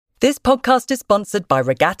This podcast is sponsored by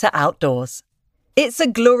Regatta Outdoors. It's a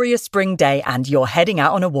glorious spring day and you're heading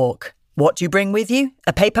out on a walk. What do you bring with you?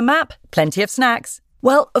 A paper map? Plenty of snacks?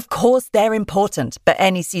 Well, of course they're important, but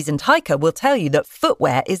any seasoned hiker will tell you that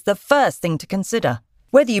footwear is the first thing to consider.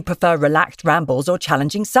 Whether you prefer relaxed rambles or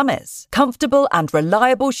challenging summits, comfortable and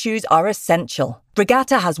reliable shoes are essential.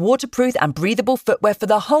 Regatta has waterproof and breathable footwear for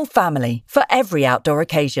the whole family, for every outdoor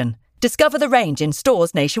occasion. Discover the range in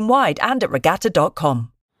stores nationwide and at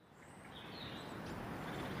regatta.com.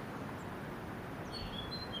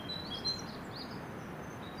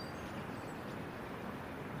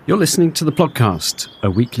 You're listening to The Plodcast, a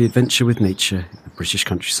weekly adventure with nature in the British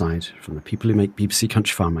countryside from the people who make BBC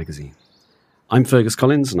Country Farm magazine. I'm Fergus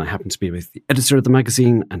Collins, and I happen to be with the editor of the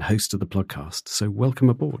magazine and host of The Plodcast, so welcome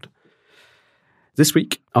aboard. This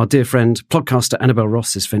week, our dear friend, Plodcaster Annabel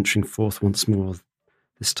Ross is venturing forth once more,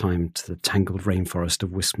 this time to the tangled rainforest of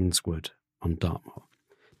Wistman's Wood on Dartmoor,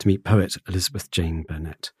 to meet poet Elizabeth-Jane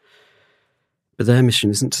Burnett. But their mission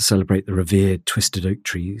isn't to celebrate the revered twisted oak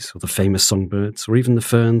trees or the famous songbirds or even the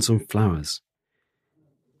ferns and flowers.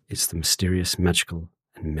 It's the mysterious, magical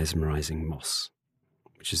and mesmerising moss,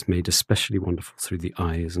 which is made especially wonderful through the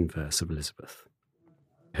eyes and verse of Elizabeth.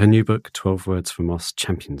 Her new book, 12 Words for Moss,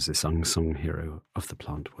 champions this unsung hero of the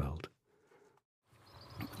plant world.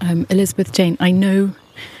 Elizabeth-Jane, I know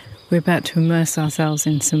we're about to immerse ourselves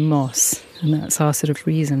in some moss, and that's our sort of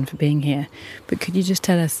reason for being here. But could you just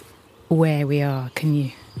tell us where we are? Can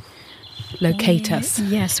you locate us?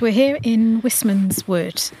 Yes, we're here in Wistman's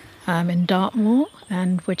Wood in Dartmoor,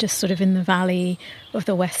 and we're just sort of in the valley of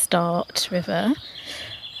the West Dart River.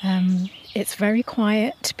 It's very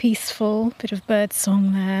quiet, peaceful, bit of bird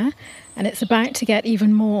song there, and it's about to get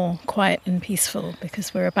even more quiet and peaceful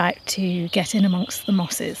because we're about to get in amongst the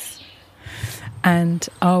mosses. And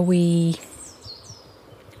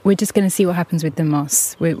we're just going to see what happens with the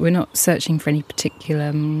moss. We're not searching for any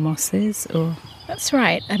particular mosses, or? That's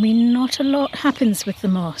right. I mean, not a lot happens with the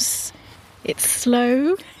moss. It's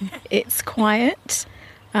slow, it's quiet,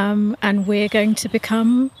 and we're going to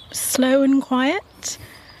become slow and quiet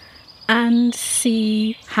and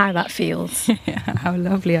see how that feels. How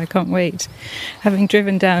lovely, I can't wait. Having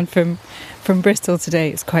driven down from Bristol today,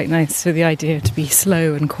 it's quite nice for the idea to be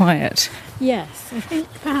slow and quiet. Yes, I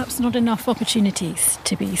think perhaps not enough opportunities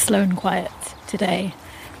to be slow and quiet today,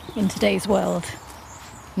 in today's world.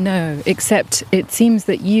 No, except it seems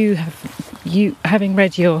that you having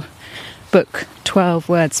read your book, 12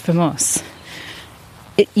 Words for Moss,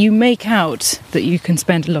 you make out that you can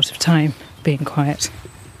spend a lot of time being quiet.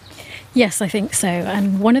 Yes, I think so.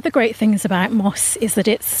 And one of the great things about moss is that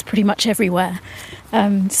it's pretty much everywhere.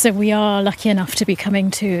 So we are lucky enough to be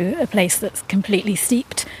coming to a place that's completely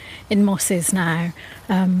steeped in mosses now.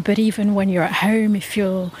 But even when you're at home, if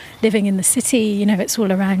you're living in the city, you know, it's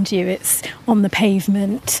all around you. It's on the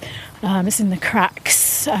pavement, it's in the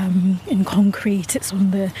cracks, in concrete, it's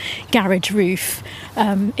on the garage roof.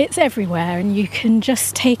 It's everywhere, and you can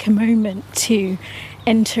just take a moment to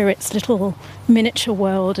enter its little miniature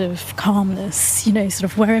world of calmness, you know,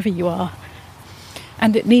 sort of wherever you are.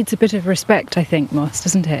 And it needs a bit of respect, I think, moss,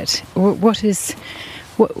 doesn't it? What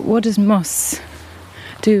does moss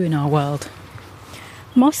do in our world?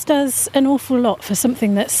 Moss does an awful lot for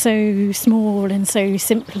something that's so small and so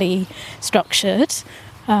simply structured.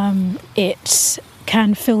 It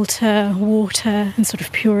can filter water and sort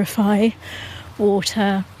of purify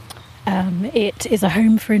water. It is a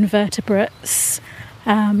home for invertebrates.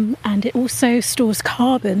 And it also stores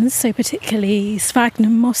carbons, so particularly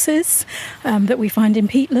sphagnum mosses that we find in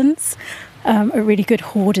peatlands are really good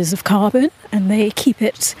hoarders of carbon, and they keep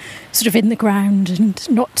it sort of in the ground and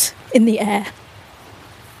not in the air.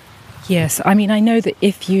 Yes, I mean, I know that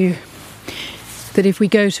if we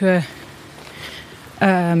go to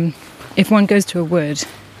if one goes to a wood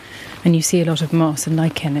and you see a lot of moss and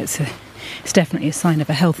lichen, it's definitely a sign of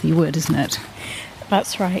a healthy wood, isn't it?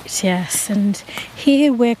 That's right, yes. And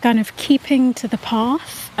here we're kind of keeping to the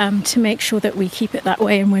path to make sure that we keep it that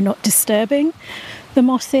way and we're not disturbing the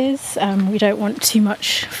mosses. We don't want too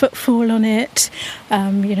much footfall on it.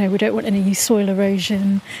 We don't want any soil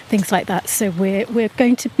erosion, things like that. So we're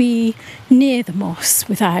going to be near the moss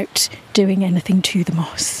without doing anything to the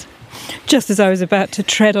moss. Just as I was about to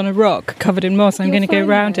tread on a rock covered in moss, I'm going to go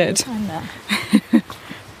round it.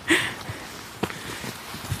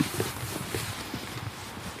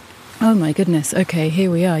 Oh my goodness, okay, here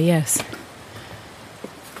we are, yes.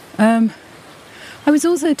 I was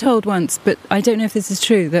also told once, but I don't know if this is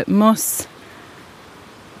true, that moss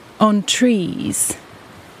on trees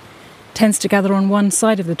tends to gather on one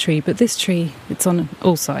side of the tree, but this tree, it's on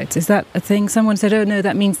all sides. Is that a thing? Someone said, oh no,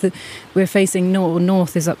 that means that we're facing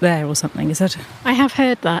north is up there or something. Is that? I have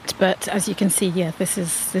heard that, but as you can see, yeah, this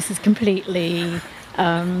is completely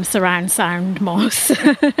surround sound moss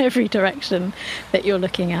every direction that you're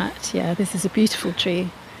looking at. Yeah, this is a beautiful tree.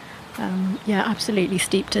 Yeah, absolutely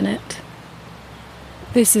steeped in it.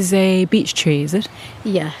 This is a beech tree, is it?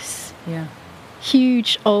 Yes. Yeah.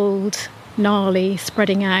 Huge, old, gnarly,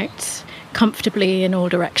 spreading out comfortably in all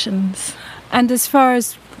directions. And as far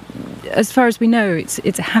as we know,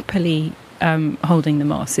 it's happily holding the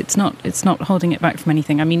moss. It's not holding it back from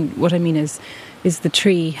anything. I mean, what I mean is the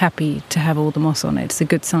tree happy to have all the moss on it? It's a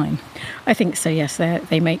good sign. I think so. Yes,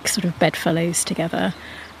 they make sort of bedfellows together,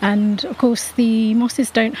 and of course the mosses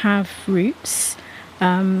don't have roots,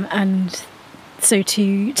 and so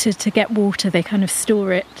to get water, they kind of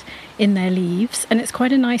store it in their leaves, and it's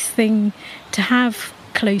quite a nice thing to have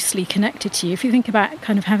closely connected to you. If you think about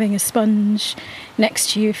kind of having a sponge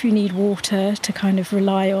next to you if you need water to kind of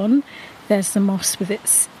rely on, there's the moss with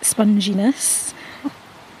its sponginess.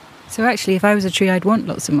 So actually, if I was a tree, I'd want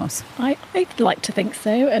lots of moss. I'd like to think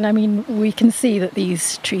so. And I mean, we can see that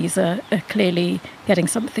these trees are clearly getting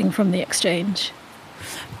something from the exchange.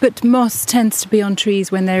 But moss tends to be on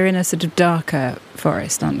trees when they're in a sort of darker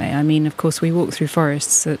forest, aren't they? I mean, of course, we walk through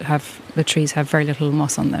forests that the trees have very little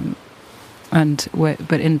moss on them,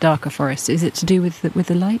 but in darker forests, is it to do with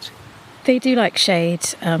the light? They do like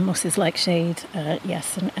shade. Mosses like shade,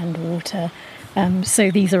 yes, and water. So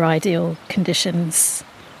these are ideal conditions.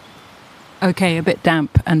 Okay, a bit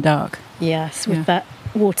damp and dark. Yes, with that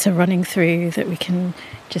water running through that we can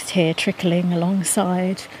just hear trickling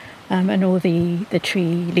alongside. And all the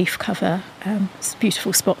tree leaf cover. It's a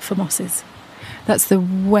beautiful spot for mosses. That's the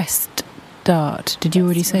West Dart. Did you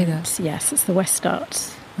already say that? Yes, it's the West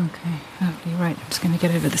Dart. Okay, lovely. Right, I'm just going to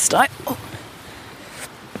get over the stile.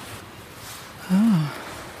 Oh,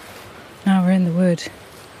 now we're in the wood.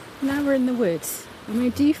 Now we're in the woods. And I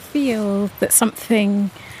do feel that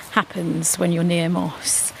something happens when you're near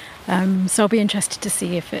moss. So I'll be interested to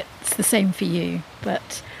see if it's the same for you.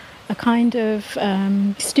 But a kind of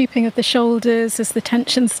stooping of the shoulders as the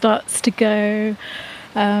tension starts to go,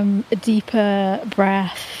 a deeper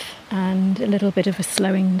breath and a little bit of a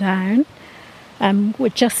slowing down. We're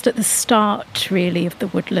just at the start really of the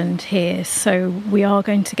woodland here, so we are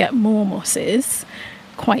going to get more mosses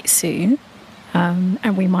quite soon,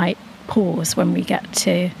 and we might pause when we get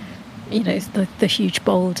to the huge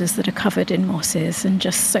boulders that are covered in mosses and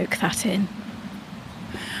just soak that in.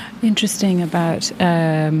 Interesting about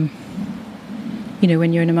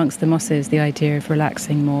when you're in amongst the mosses, the idea of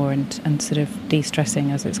relaxing more and sort of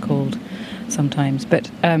de-stressing, as it's called sometimes,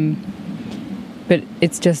 but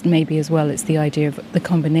it's just maybe as well it's the idea of the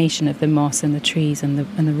combination of the moss and the trees and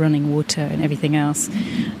the running water and everything else.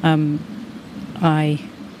 I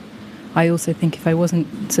also think if I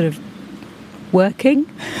wasn't sort of working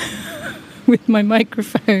with my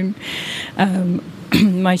microphone,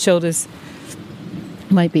 my shoulders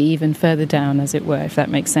might be even further down, as it were, if that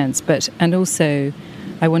makes sense. And also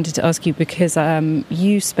I wanted to ask you, because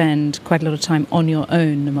you spend quite a lot of time on your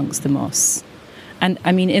own amongst the moss, and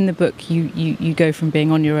I mean in the book you go from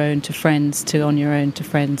being on your own to friends to on your own to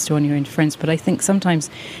friends to on your own to friends, but I think sometimes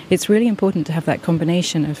it's really important to have that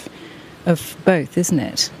combination of both, isn't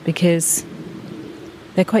it? Because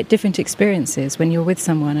they're quite different experiences when you're with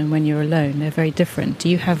someone and when you're alone. They're very different. Do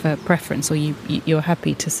you have a preference, or you're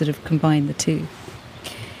happy to sort of combine the two?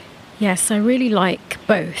 Yes, I really like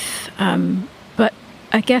both, but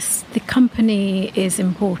I guess the company is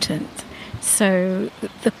important. So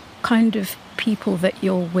the kind of people that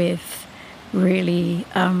you're with really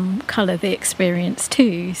colour the experience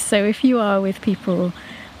too. So if you are with people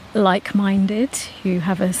like-minded who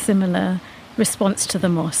have a similar response to the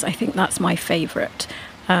moss, I think that's my favourite,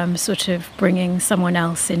 sort of bringing someone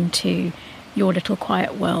else into your little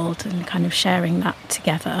quiet world and kind of sharing that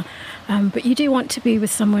together. But you do want to be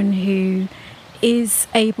with someone who is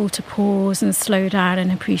able to pause and slow down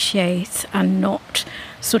and appreciate, and not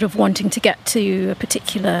sort of wanting to get to a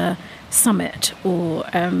particular summit or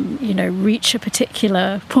reach a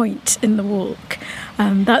particular point in the walk.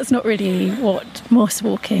 That's not really what moss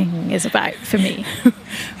walking is about for me.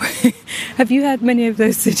 Have you had many of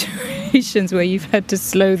those situations where you've had to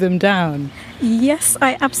slow them down? Yes,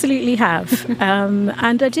 I absolutely have.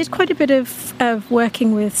 And I did quite a bit of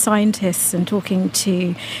working with scientists and talking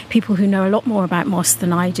to people who know a lot more about moss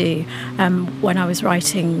than I do when I was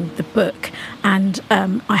writing the book. And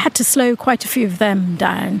I had to slow quite a few of them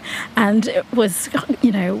down. And it was,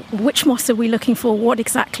 which moss are we looking for? What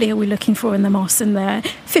exactly are we looking for in the moss? And they're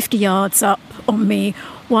 50 yards up on me.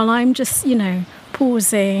 while I'm just,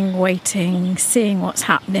 pausing, waiting, seeing what's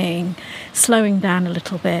happening, slowing down a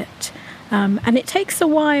little bit. And it takes a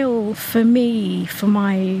while for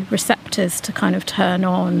my receptors to kind of turn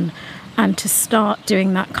on and to start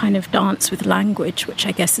doing that kind of dance with language, which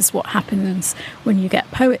I guess is what happens when you get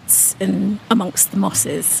poets amongst the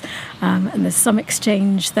mosses. And there's some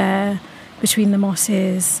exchange there between the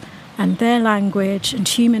mosses and their language and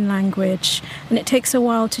human language. And it takes a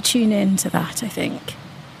while to tune into that, I think.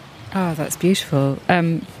 Oh, that's beautiful.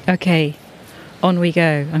 Okay, on we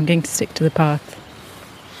go. I'm going to stick to the path.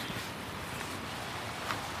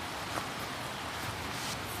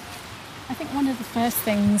 I think one of the first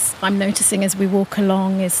things I'm noticing as we walk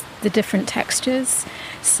along is the different textures.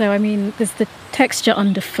 So, there's the texture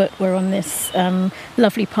underfoot. We're on this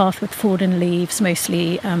lovely path with fallen leaves,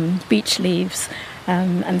 mostly beech leaves,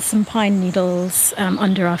 and some pine needles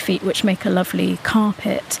under our feet, which make a lovely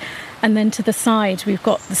carpet. And then to the side, we've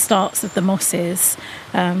got the starts of the mosses,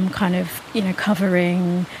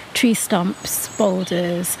 covering tree stumps,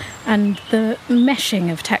 boulders, and the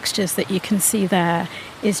meshing of textures that you can see there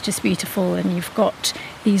is just beautiful. And you've got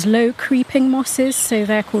these low creeping mosses, so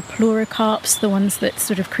they're called pleurocarps, the ones that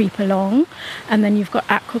sort of creep along. And then you've got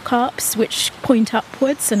aquacarps, which point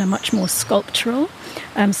upwards and are much more sculptural.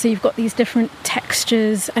 So you've got these different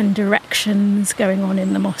textures and directions going on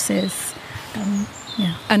in the mosses.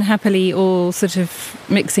 Yeah. And happily all sort of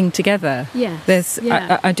mixing together. Yes.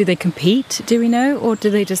 Do they compete, do we know? Or do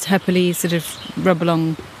they just happily sort of rub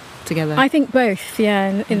along together? I think both,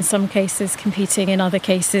 yeah. In some cases competing, in other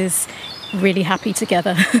cases really happy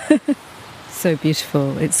together. So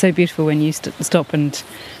beautiful. It's so beautiful when you stop and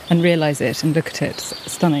realise it and look at it.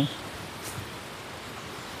 It's stunning.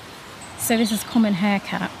 So this is common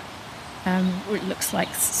haircap. It looks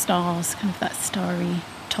like stars, kind of that starry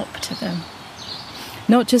top to them.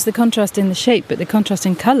 Not just the contrast in the shape, but the contrast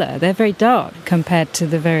in colour. They're very dark compared to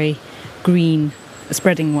the very green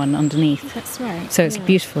spreading one underneath. That's right. So it's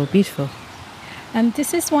beautiful, beautiful. And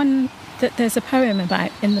this is one that there's a poem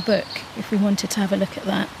about in the book, if we wanted to have a look at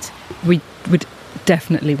that. We would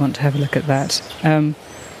definitely want to have a look at that.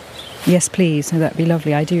 Yes, please. That'd be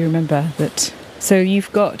lovely. I do remember that. So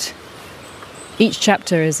you've got... Each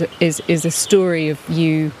chapter is a story of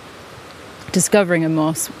you discovering a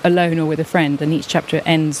moss alone or with a friend, and each chapter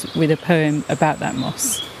ends with a poem about that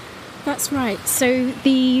moss. That's right. So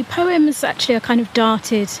the poems actually are kind of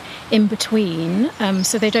darted in between,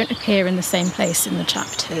 so they don't appear in the same place in the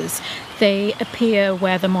chapters. They appear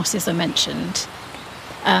where the mosses are mentioned.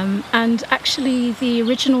 And actually the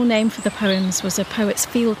original name for the poems was A Poet's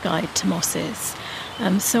Field Guide to Mosses.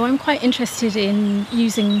 So I'm quite interested in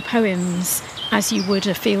using poems as you would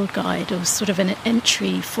a field guide, or sort of an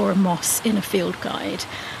entry for a moss in a field guide,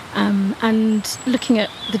 and looking at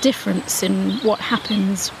the difference in what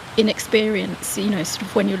happens in experience, sort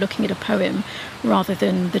of when you're looking at a poem rather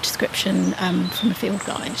than the description from a field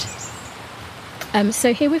guide.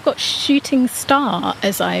 So here we've got shooting star,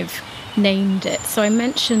 as I've named it. So I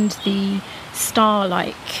mentioned the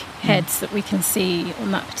star-like heads that we can see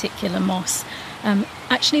on that particular moss.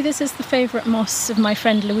 Actually, this is the favourite moss of my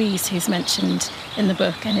friend Louise, who's mentioned in the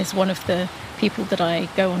book and is one of the people that I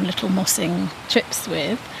go on little mossing trips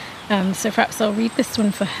with. So perhaps I'll read this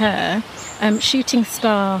one for her. Shooting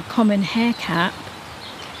star, common haircap.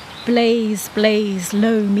 Blaze, blaze,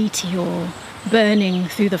 low meteor, burning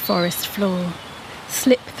through the forest floor.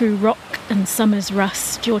 Slip through rock and summer's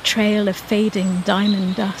rust, your trail of fading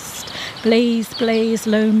diamond dust. Blaze, blaze,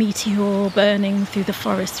 low meteor, burning through the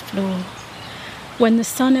forest floor. When the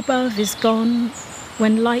sun above is gone,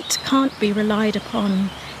 when light can't be relied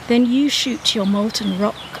upon, then you shoot your molten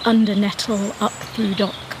rock under nettle up through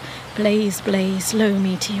dock. Blaze, blaze, low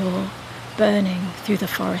meteor, burning through the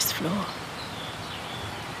forest floor.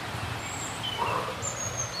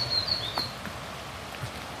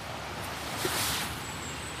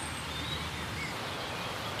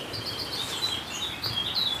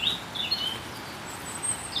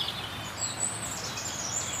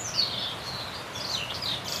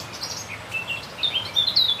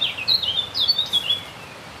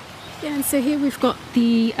 Yeah, and so here we've got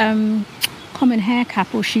the common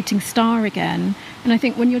haircap or shooting star again. And I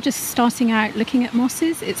think when you're just starting out looking at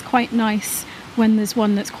mosses, it's quite nice when there's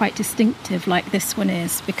one that's quite distinctive like this one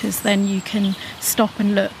is, because then you can stop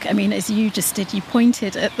and look. I mean, as you just did, you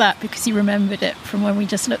pointed at that because you remembered it from when we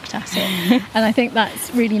just looked at it. And I think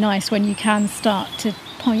that's really nice when you can start to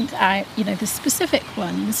point out, the specific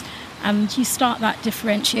ones, and you start that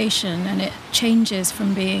differentiation, and it changes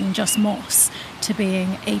from being just moss to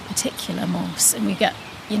being a particular moss, and we get,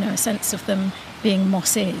 a sense of them being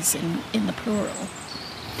mosses in the plural.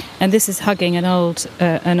 And this is hugging an old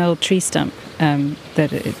tree stump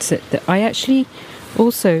that I actually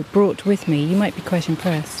also brought with me. You might be quite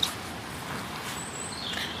impressed.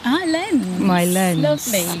 Ah, lens. My lens.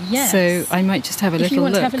 Lovely, yes. So I might just have a little look. If you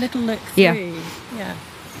want to have a little look through. Yeah.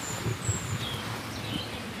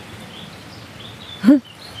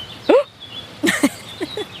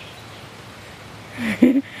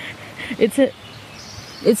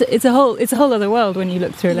 It's a whole other world when you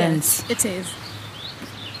look through a lens. Yes, it is.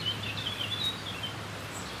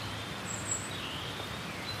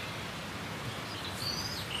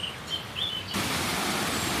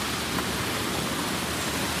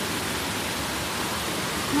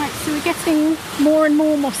 Right, so we're getting more and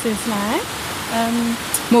more mosses now.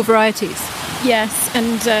 More varieties. Yes,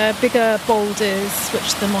 and bigger boulders,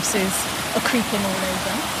 which the mosses are creeping all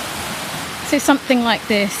over. So something like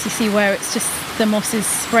this, you see where it's just the moss is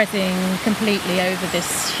spreading completely over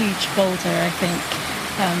this huge boulder, I think,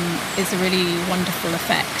 is a really wonderful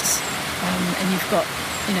effect. And you've got,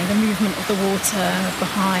 the movement of the water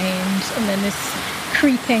behind, and then this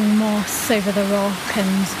creeping moss over the rock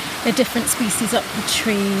and the different species up the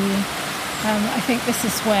tree. I think this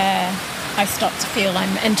is where I start to feel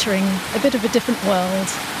I'm entering a bit of a different world.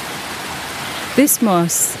 This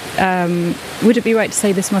moss, would it be right to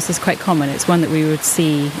say this moss is quite common? It's one that we would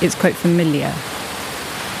see, it's quite familiar.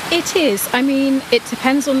 It is. I mean, it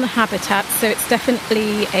depends on the habitat, so it's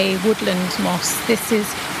definitely a woodland moss. This is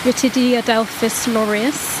Rhytidiadelphis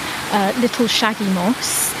laureus, little shaggy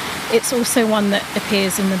moss. It's also one that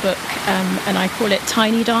appears in the book, and I call it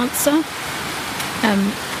tiny dancer,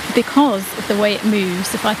 because of the way it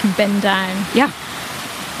moves. If I can bend down,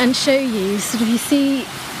 and show you, sort of, you see.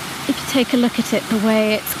 If you take a look at it, the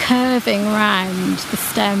way it's curving round the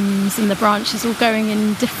stems and the branches all going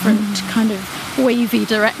in different kind of wavy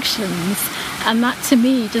directions, and that to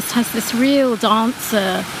me just has this real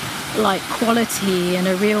dancer-like quality and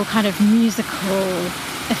a real kind of musical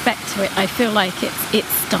effect to it. I feel like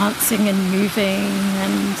it's dancing and moving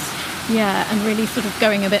and really sort of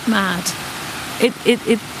going a bit mad.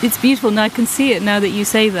 It's beautiful, and I can see it now that you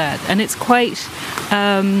say that, and it's quite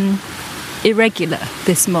irregular,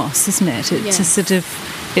 this moss, isn't it? It's just sort of,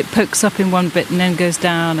 it pokes up in one bit and then goes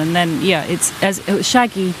down, and then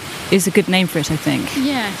shaggy is a good name for it, I think.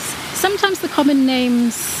 Yes, sometimes the common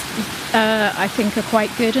names I think are quite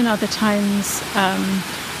good, and other times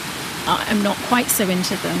I'm not quite so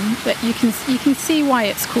into them, but you can see why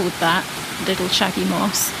it's called that, little shaggy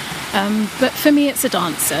moss. But for me, it's a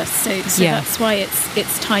dancer, so that's why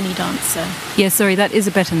it's tiny dancer. Yeah, sorry, that is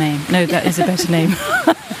a better name. No, that is a better name.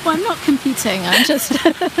 Well, I'm not competing. I'm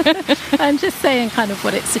just saying kind of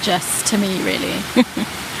what it suggests to me, really.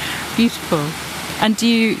 Beautiful. And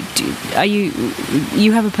you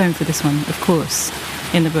have a poem for this one, of course,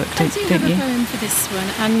 in the book, don't you? I do have a poem for this one,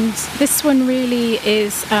 and this one really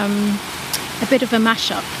is a bit of a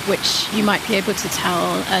mashup, which you might be able to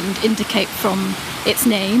tell and indicate from its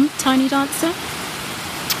name, Tiny Dancer.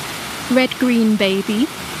 Red-green baby,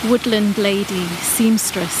 woodland lady,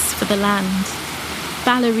 seamstress for the land.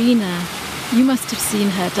 Ballerina, you must have seen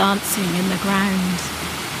her dancing in the ground.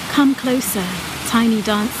 Come closer, tiny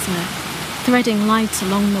dancer, threading light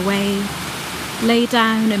along the way. Lay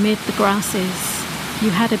down amid the grasses, you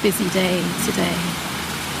had a busy day today.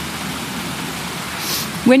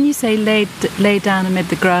 When you say lay down amid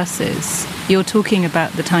the grasses, you're talking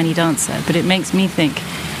about the tiny dancer, but it makes me think,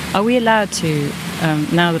 are we allowed to,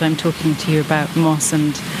 now that I'm talking to you about moss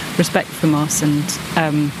and respect for moss and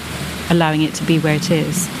allowing it to be where it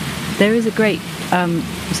is, there is a great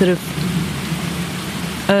sort of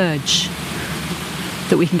urge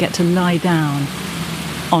that we can get to lie down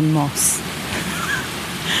on moss.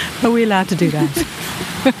 Are we allowed to do that?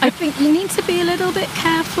 I think you need to be a little bit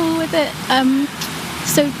careful with it.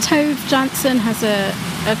 So Tove Jansson has a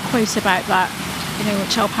quote about that,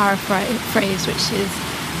 which I'll paraphrase, which is,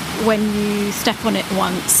 when you step on it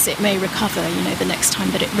once, it may recover, the next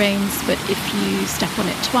time that it rains, but if you step on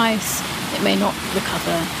it twice, it may not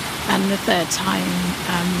recover, and the third time,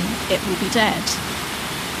 it will be dead.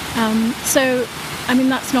 So, I mean,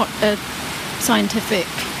 that's not a scientific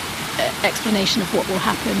explanation of what will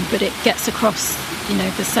happen, but it gets across,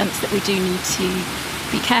 the sense that we do need to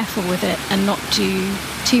be careful with it and not do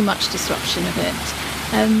too much disruption of it.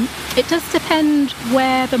 It does depend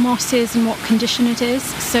where the moss is and what condition it is.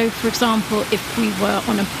 So, for example, if we were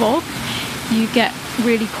on a bog, you get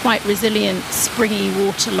really quite resilient, springy,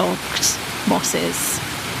 waterlogged mosses.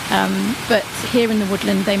 But here in the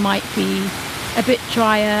woodland, they might be a bit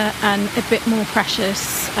drier and a bit more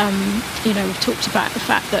precious. We've talked about the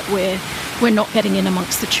fact that we're not getting in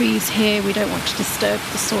amongst the trees here. We don't want to disturb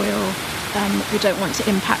the soil. we don't want to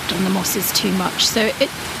impact on the mosses too much. So it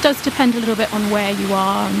does depend a little bit on where you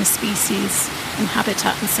are and the species and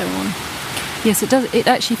habitat and so on. Yes, it does. It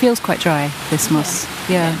actually feels quite dry, this moss.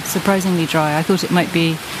 Yeah, surprisingly dry. I thought it might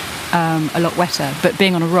be a lot wetter, but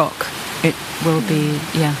being on a rock, it will be,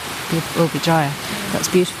 it will be drier. That's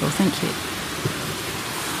beautiful, thank you.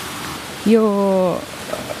 Your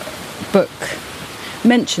book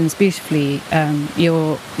mentions beautifully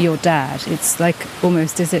your dad. It's like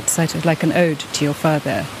almost, is it sort of like an ode to your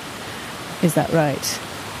father? Is that right?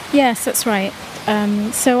 Yes, that's right.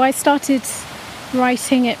 So I started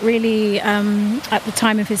writing it really at the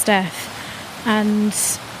time of his death, and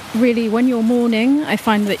really when you're mourning, I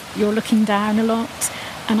find that you're looking down a lot,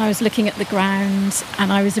 and I was looking at the ground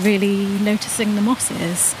and I was really noticing the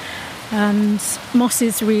mosses, and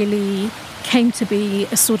mosses really came to be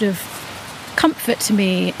a sort of comfort to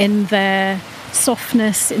me in their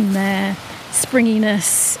softness, in their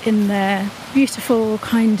springiness, in their beautiful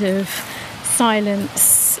kind of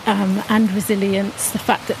silence and resilience. The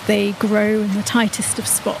fact that they grow in the tightest of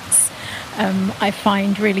spots I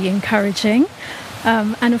find really encouraging.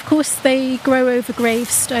 And of course they grow over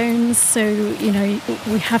gravestones, so you know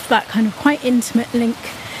we have that kind of quite intimate link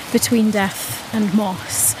between death and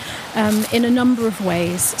moss in a number of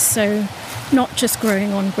ways. So not just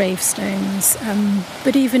growing on gravestones,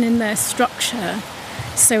 but even in their structure.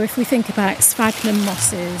 So if we think about sphagnum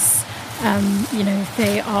mosses, you know,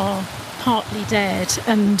 they are partly dead,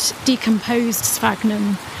 and decomposed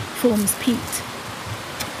sphagnum forms peat.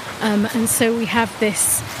 And so we have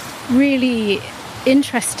this really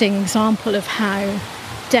interesting example of how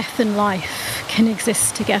death and life can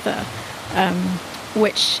exist together,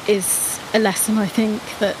 which is a lesson I think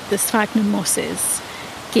that the sphagnum mosses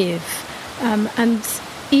give. And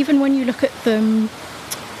even when you look at them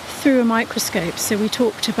through a microscope, so we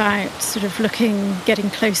talked about sort of getting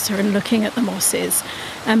closer and looking at the mosses,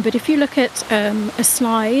 but if you look at a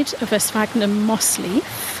slide of a sphagnum moss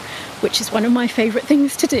leaf, which is one of my favourite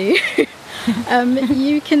things to do,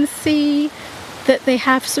 you can see that they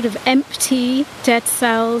have sort of empty dead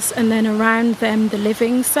cells, and then around them the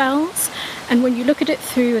living cells, and when you look at it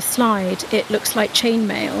through a slide it looks like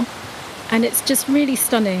chainmail, and it's just really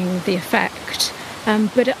stunning, the effect.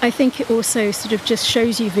 But I think it also sort of just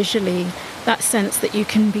shows you visually that sense that you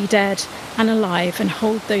can be dead and alive and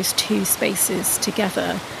hold those two spaces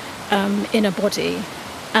together in a body.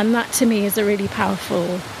 And that to me is a really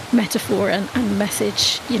powerful metaphor and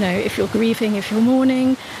message, you know, if you're grieving, if you're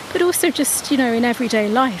mourning, but also just, you know, in everyday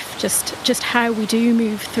life, just how we do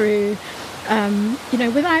move through, you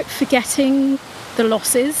know, without forgetting the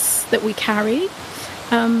losses that we carry,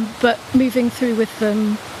 but moving through with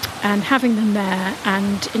them and having them there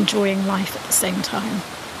and enjoying life at the same time.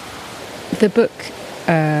 The book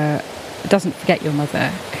doesn't forget your mother,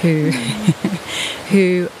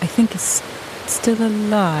 who I think is still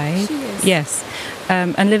alive. She is. Yes,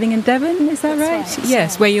 and living in Devon. Is that right? Right?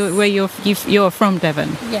 Yes, where you're from Devon.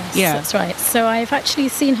 Yes, yeah. That's right. So I've actually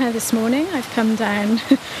seen her this morning. I've come down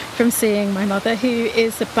from seeing my mother, who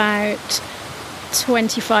is about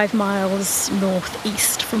 25 miles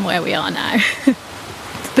northeast from where we are now.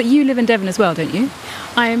 But you live in Devon as well, don't you?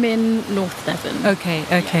 I am in North Devon. Okay.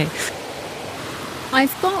 Yeah.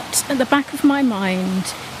 I've got at the back of my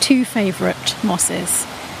mind two favourite mosses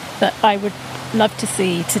that I would love to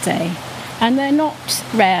see today. And they're not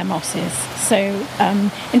rare mosses. So,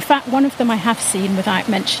 in fact, one of them I have seen without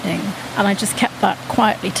mentioning, and I just kept that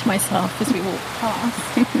quietly to myself as we walked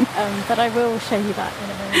past. But I will show you that in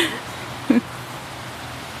a moment.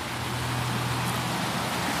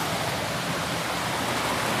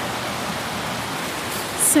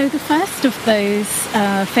 So the first of those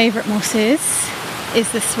favourite mosses is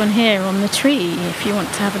this one here on the tree, if you want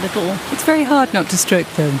to have a little... It's very hard not to stroke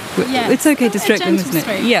them. Yes. It's okay to stroke them, isn't it?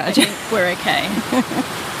 Stroke, Yeah, I think we're okay.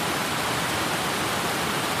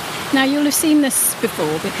 Now you'll have seen this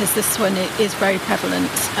before, because this one is very prevalent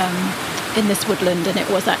in this woodland, and it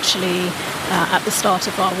was actually at the start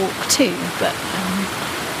of our walk too, but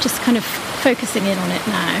just kind of focusing in on it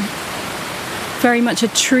now. Very much a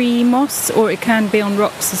tree moss, or it can be on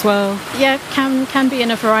rocks as well. Yeah, can be in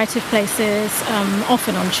a variety of places,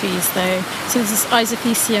 often on trees though. So this is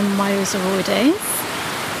Isophysium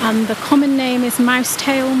myosauroides, and the common name is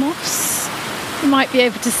mousetail moss. You might be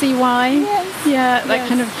able to see why. Yes. Yeah, that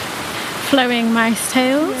kind of flowing mouse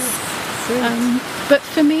tails. Yes. But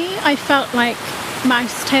for me, I felt like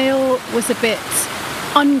mousetail was a bit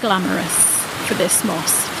unglamorous for this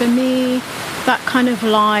moss. For me, that kind of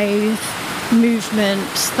lithe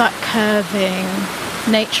movement, that curving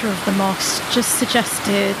nature of the moss just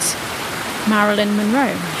suggested Marilyn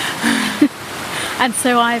Monroe. And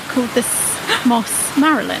so I've called this moss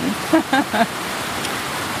Marilyn.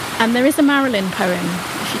 And there is a Marilyn poem,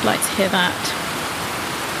 if you'd like to hear that.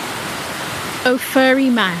 O furry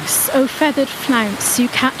mouse, O feathered flounce, you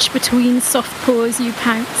catch between soft paws, you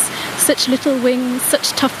pounce. Such little wings,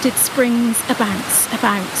 such tufted springs, a bounce,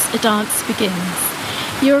 a dance begins.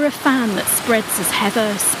 You're a fan that spreads as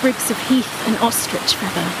heather, sprigs of heath and ostrich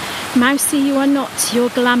feather. Mousy you are not, your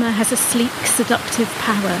glamour has a sleek, seductive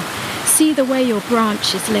power. See the way your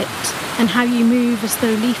branch is lit, and how you move as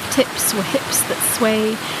though leaf tips were hips that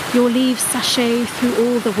sway. Your leaves sashay through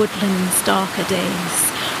all the woodland's darker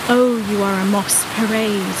days. Oh, you are a moss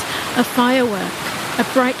parade, a firework, a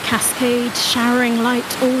bright cascade showering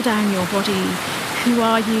light all down your body. Who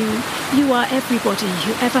are you? You are everybody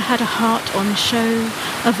who ever had a heart on show,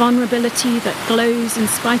 a vulnerability that glows in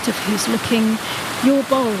spite of who's looking. You're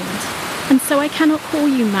bold, and so I cannot call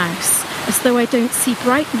you mouse, as though I don't see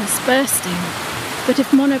brightness bursting. But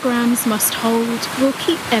if monograms must hold, we'll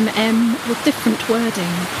keep MM with different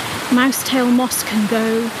wording. Mousetail moss can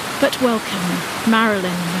go, but welcome, Marilyn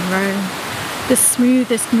Monroe. The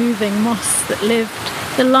smoothest moving moss that lived,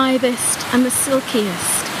 the lithest and the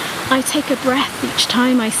silkiest. I take a breath each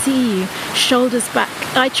time I see you, shoulders back,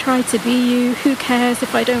 I try to be you. Who cares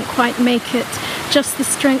if I don't quite make it? Just the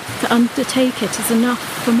strength to undertake it is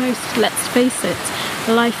enough for most, let's face it.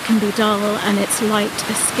 Life can be dull and its light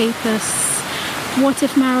escape us. What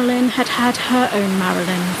if Marilyn had had her own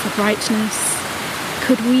Marilyn for brightness?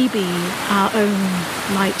 Could we be our own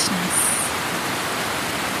lightness?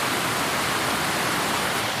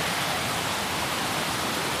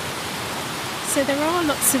 So there are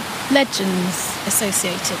lots of legends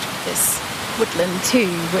associated with this woodland too,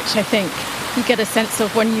 which I think you get a sense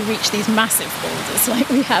of when you reach these massive boulders like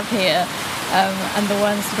we have here, and the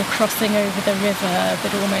ones sort of crossing over the river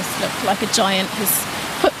that almost look like a giant has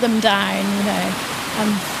put them down, you know,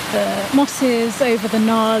 and the mosses over the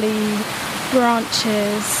gnarly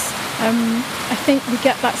branches. I think we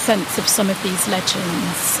get that sense of some of these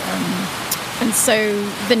legends. And so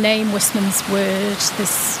the name Wistman's Wood,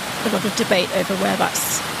 there's a lot of debate over where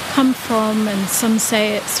that's come from, and some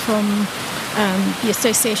say it's from the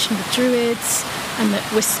association with Druids, and that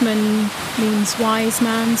Wistman means wise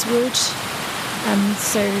man's wood.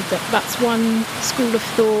 So that's one school of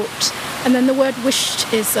thought. And then the word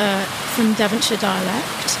wisht is from Devonshire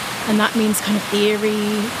dialect, and that means kind of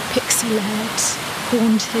eerie, pixie-led,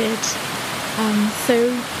 haunted.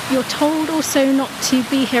 So you're told also not to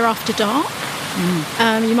be here after dark.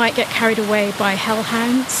 You might get carried away by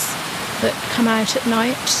hellhounds that come out at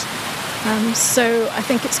night. So I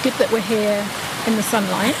think it's good that we're here in the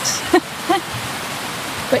sunlight.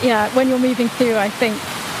 But yeah, when you're moving through, I think,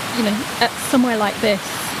 you know, at somewhere like this,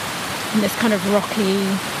 in this kind of rocky,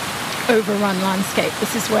 overrun landscape,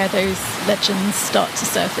 this is where those legends start to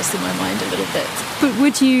surface in my mind a little bit. But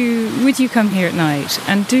would you come here at night?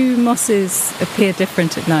 And do mosses appear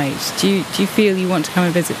different at night? Do you feel you want to come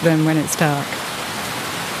and visit them when it's dark?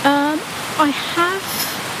 I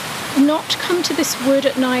have not come to this wood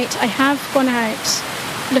at night. I have gone out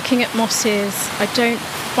looking at mosses. I don't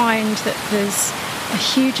find that there's a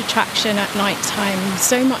huge attraction at night time.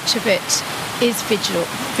 So much of it is visual.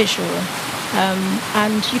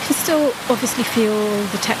 And you can still obviously feel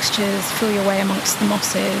the textures, feel your way amongst the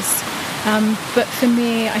mosses. But for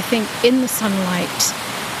me, I think in the sunlight,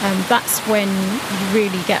 that's when you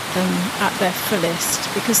really get them at their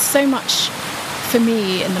fullest, because so much for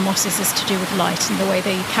me in the mosses is to do with light and the way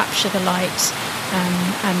they capture the light,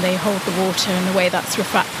 and they hold the water and the way that's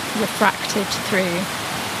refracted through.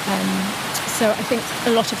 So I think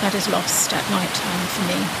a lot of that is lost at night time for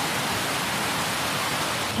me.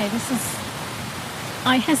 Okay,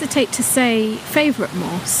 I hesitate to say favourite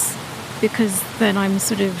moss, because then I'm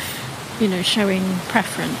sort of, you know, showing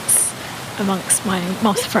preference amongst my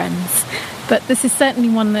moss friends. But this is certainly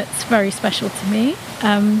one that's very special to me.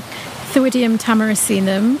 Thuidium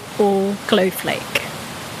tamaracenum, or glowflake.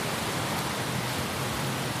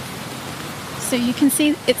 So you can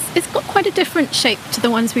see it's got quite a different shape to the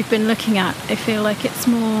ones we've been looking at. I feel like it's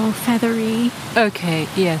more feathery. Okay,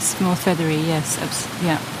 yes, more feathery, yes,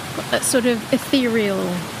 yeah. Got that sort of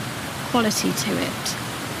ethereal quality to it.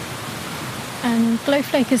 And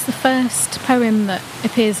Glowflake is the first poem that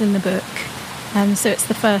appears in the book, and so it's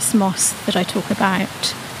the first moss that I talk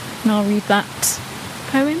about. And I'll read that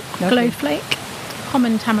poem. Okay. Glowflake,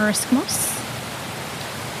 common tamarisk moss.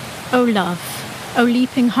 O love, O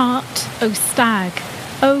leaping heart, O stag,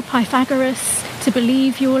 O Pythagoras, to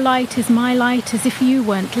believe your light is my light as if you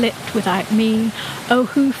weren't lit without me. O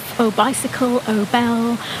hoof, O bicycle, O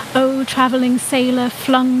bell, O travelling sailor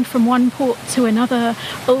flung from one port to another,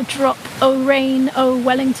 O drop, O rain, O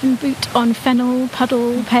Wellington boot on fennel,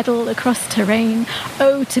 puddle, pedal across terrain,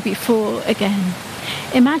 O to be full again.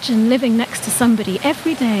 Imagine living next to somebody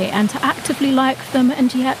every day and to actively like them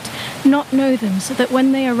and yet not know them, so that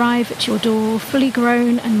when they arrive at your door, fully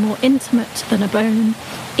grown and more intimate than a bone,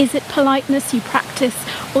 is it politeness you practice,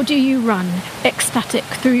 or do you run, ecstatic,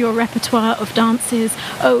 through your repertoire of dances?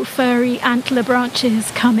 Oh, furry antler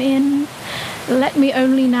branches, come in. Let me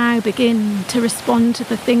only now begin to respond to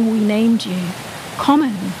the thing we named you.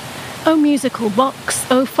 Common. Oh, musical box,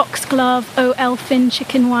 oh, foxglove, oh, elfin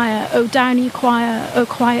chicken wire, oh, downy choir, oh,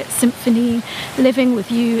 quiet symphony, living with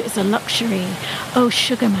you is a luxury. Oh,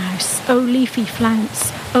 sugar mouse, oh, leafy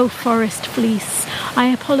flounce, oh, forest fleece, I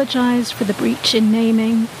apologise for the breach in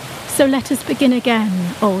naming. So let us begin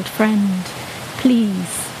again, old friend.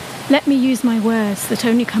 Please, let me use my words that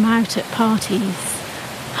only come out at parties.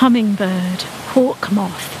 Hummingbird, hawk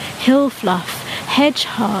moth, hill fluff, hedge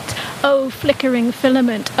heart, oh, flickering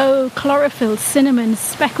filament, oh, chlorophyll, cinnamon,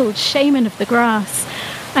 speckled shaman of the grass.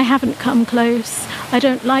 I haven't come close. I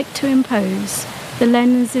don't like to impose. The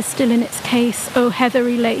lens is still in its case, oh,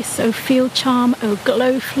 heathery lace, oh, field charm, oh,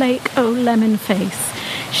 glow flake, oh, lemon face.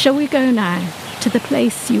 Shall we go now to the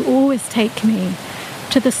place you always take me,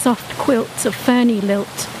 to the soft quilts of ferny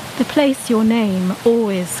lilt, the place your name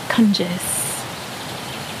always conjures?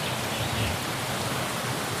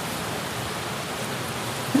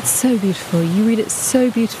 It's so beautiful. You read it so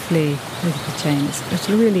beautifully, Elizabeth-Jane. It's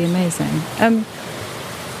really amazing.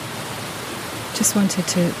 Just wanted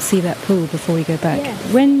to see that pool before we go back. Yes.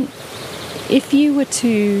 If you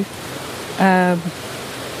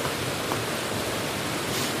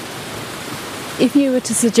were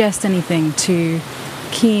to suggest anything to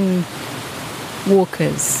keen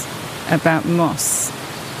walkers about moss,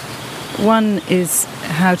 one is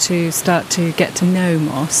how to start to get to know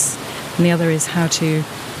moss, and the other is how to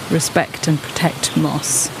respect and protect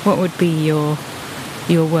moss. What would be your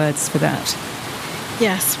words for that?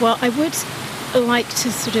 Yes, well, I would like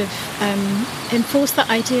to sort of enforce that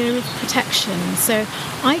idea of protection. So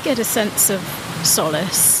I get a sense of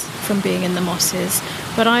solace from being in the mosses,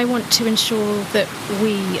 but I want to ensure that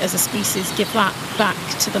we as a species give that back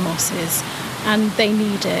to the mosses, and they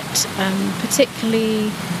need it,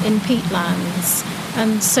 particularly in peatlands.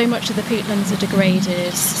 And so much of the peatlands are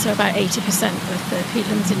degraded, so about 80% of the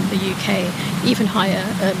peatlands in the UK, even higher,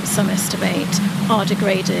 some estimate, are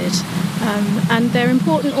degraded. And they're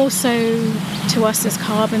important also to us as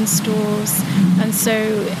carbon stores. And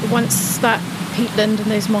so once that peatland and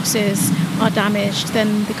those mosses are damaged,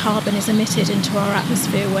 then the carbon is emitted into our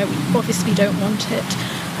atmosphere where we obviously don't want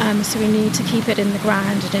it. So we need to keep it in the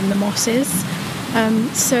ground and in the mosses.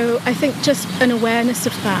 So I think just an awareness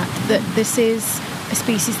of that this is a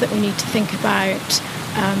species that we need to think about,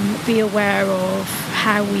 be aware of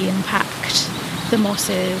how we impact the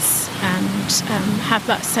mosses, and have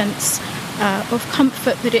that sense of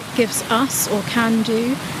comfort that it gives us or can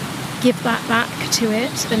do. Give that back to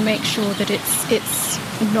it and make sure that it's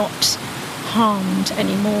not harmed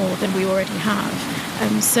any more than we already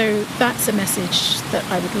have. So that's a message that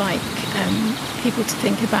I would like people to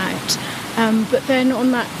think about. But then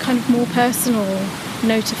on that kind of more personal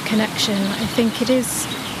note of connection, I think it is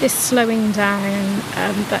this slowing down,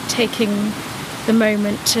 that taking the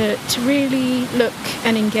moment to really look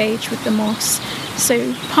and engage with the moss.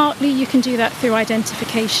 So partly you can do that through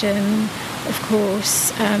identification, of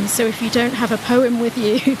course. So if you don't have a poem with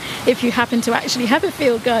you, if you happen to actually have a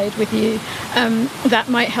field guide with you, that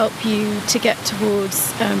might help you to get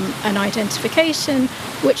towards an identification,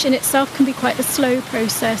 which in itself can be quite a slow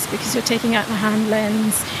process because you're taking out the hand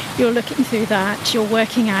lens, you're looking through that, you're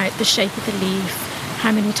working out the shape of the leaf,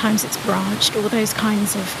 how many times it's branched, all those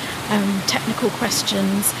kinds of technical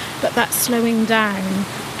questions. But that slowing down,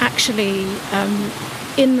 actually,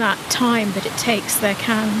 in that time that it takes, there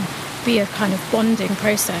can be a kind of bonding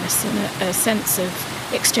process and a sense of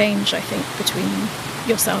exchange, I think, between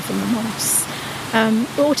yourself and the moss.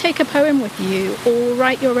 Or take a poem with you, or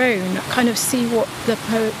write your own, kind of see what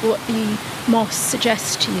the moss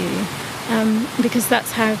suggests to you, because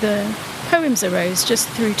that's how the poems arose, just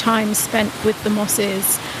through time spent with the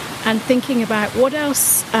mosses and thinking about what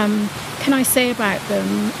else can I say about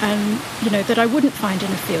them, and that I wouldn't find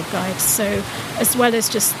in a field guide. So as well as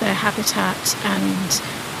just their habitat and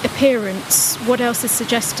appearance, what else is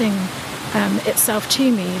suggesting itself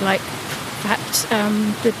to me, like fact,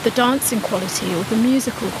 the dancing quality or the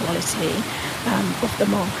musical quality of the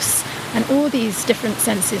moss, and all these different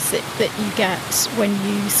senses that you get when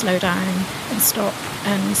you slow down and stop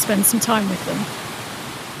and spend some time with them.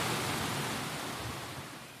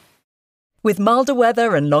 With milder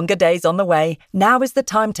weather and longer days on the way, now is the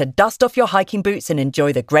time to dust off your hiking boots and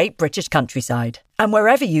enjoy the great British countryside. And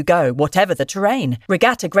wherever you go, whatever the terrain,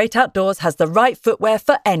 Regatta Great Outdoors has the right footwear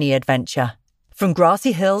for any adventure. From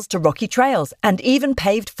grassy hills to rocky trails and even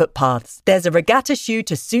paved footpaths, there's a Regatta shoe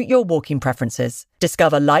to suit your walking preferences.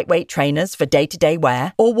 Discover lightweight trainers for day-to-day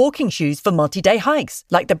wear or walking shoes for multi-day hikes,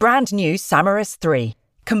 like the brand new Samaras 3.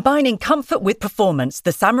 Combining comfort with performance,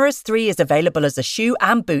 the Samaras 3 is available as a shoe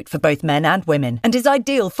and boot for both men and women and is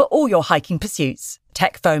ideal for all your hiking pursuits.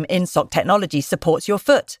 Tech Foam in-sock technology supports your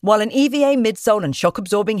foot, while an EVA midsole and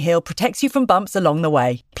shock-absorbing heel protects you from bumps along the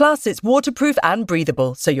way. Plus, it's waterproof and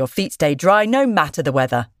breathable, so your feet stay dry no matter the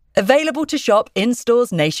weather. Available to shop in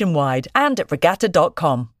stores nationwide and at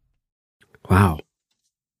regatta.com. Wow.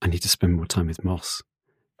 I need to spend more time with moss.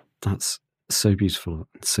 That's so beautiful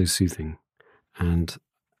and so soothing. And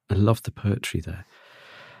I love the poetry there.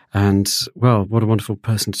 And, well, what a wonderful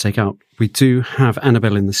person to take out. We do have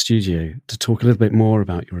Annabelle in the studio to talk a little bit more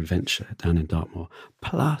about your adventure down in Dartmoor.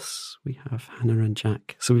 Plus, we have Hannah and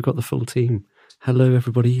Jack. So we've got the full team. Hello,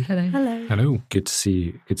 everybody. Hello. Hello. Hello. Good to see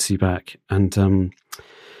you. Good to see you back. And,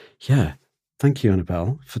 yeah, thank you,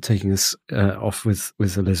 Annabelle, for taking us off with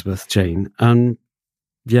Elizabeth-Jane.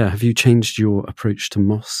 Yeah, have you changed your approach to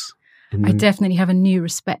moss? I definitely have a new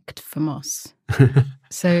respect for moss.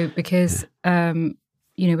 So, because...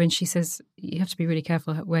 when she says you have to be really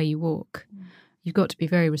careful where you walk, you've got to be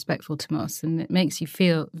very respectful to moss, and it makes you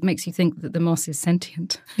think that the moss is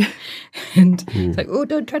sentient. And it's like, oh,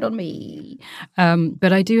 don't tread on me.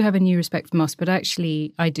 But I do have a new respect for moss, but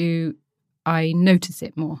actually I notice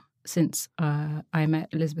it more since I met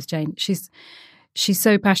Elizabeth-Jane. She's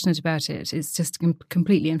so passionate about it. It's just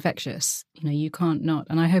completely infectious. You can't not.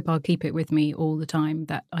 And I hope I'll keep it with me all the time,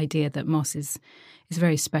 that idea that moss is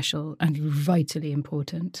very special and vitally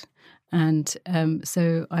important. And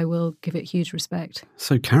so I will give it huge respect.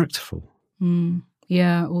 So characterful.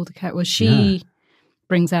 Yeah, all the character. Well, she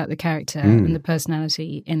brings out the character and the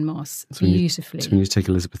personality in moss beautifully. So we need to take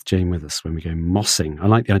Elizabeth-Jane with us when we go mossing. I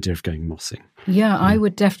like the idea of going mossing. Yeah, I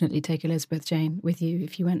would definitely take Elizabeth-Jane with you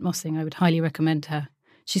if you went mossing. I would highly recommend her.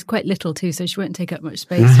 She's quite little too, so she won't take up much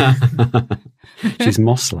space. She's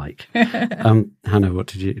moss-like. Hannah, what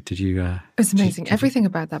did you? It was amazing. Everything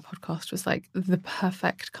about that podcast was like the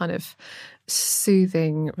perfect kind of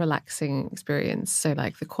soothing, relaxing experience. So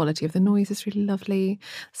like the quality of the noise is really lovely,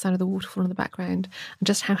 the sound of the waterfall in the background, and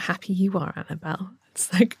just how happy you are, Annabelle.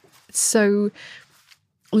 It's like so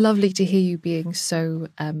lovely to hear you being so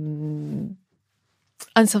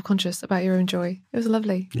unselfconscious about your own joy. It was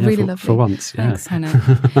lovely, really lovely. For once, yeah. Thanks,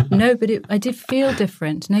 Hannah. No, but I did feel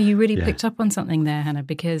different. No, you really picked up on something there, Hannah,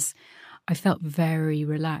 because I felt very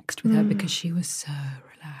relaxed with her because she was so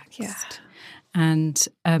relaxed. Yeah. And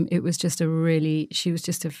it was just she was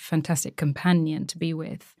just a fantastic companion to be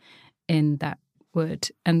with in that wood.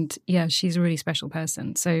 And yeah, she's a really special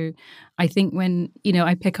person. So I think when,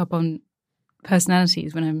 I pick up on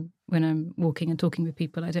personalities when I'm walking and talking with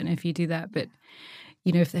people. I don't know if you do that, but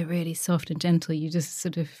if they're really soft and gentle, you just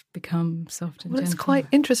sort of become soft and gentle. Well, it's quite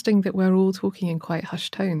interesting that we're all talking in quite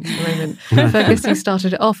hushed tones at the moment. Fergus, you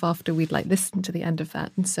started it off after we'd listened to the end of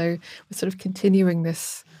that. And so we're sort of continuing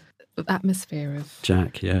this atmosphere of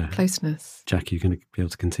closeness. Jack, you're going to be able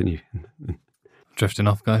to continue. Drifting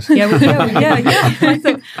off, guys. Yeah. I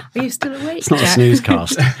thought, are you still awake, It's not Jack? a snooze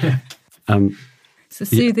cast. It's the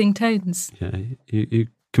soothing tones. Yeah, you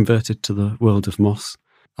converted to the world of moss.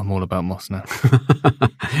 I'm all about moss now.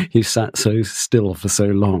 You sat so still for so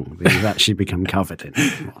long that you've actually become covered in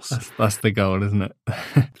moss. That's the goal, isn't it?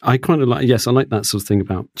 I kind of like that sort of thing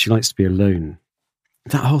about, she likes to be alone.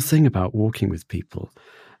 That whole thing about walking with people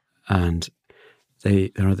and they're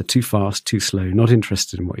either too fast, too slow, not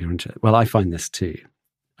interested in what you're interested in. Well, I find this too.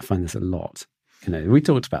 I find this a lot. We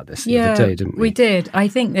talked about this the other day, didn't we? We did. I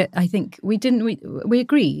think we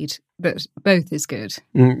agreed that both is good.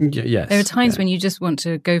 Yes. There are times when you just want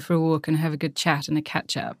to go for a walk and have a good chat and a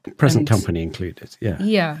catch up. Present company included, yeah.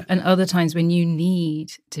 Yeah, and other times when you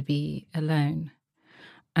need to be alone.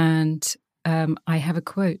 And I have a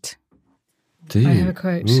quote. Do you? I have a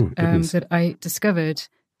quote that I discovered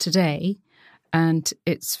today, and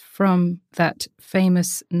it's from that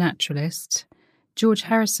famous naturalist, George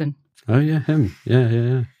Harrison. Oh, yeah, him.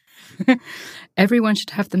 Yeah. Everyone should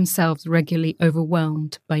have themselves regularly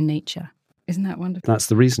overwhelmed by nature. Isn't that wonderful? That's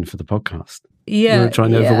the reason for the podcast. Yeah. We're trying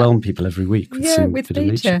to overwhelm people every week with some bit of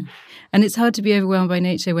nature. And it's hard to be overwhelmed by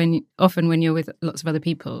nature often when you're with lots of other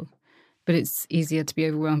people. But it's easier to be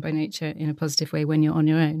overwhelmed by nature in a positive way when you're on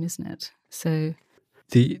your own, isn't it? So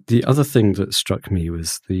the other thing that struck me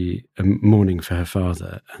was the mourning for her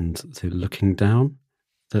father and the looking down.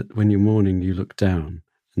 that when you're mourning, you look down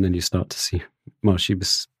and then you start to see, well, she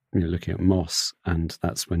was looking at moss, and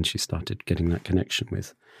that's when she started getting that connection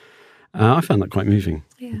with. I found that quite moving,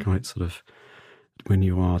 quite sort of, when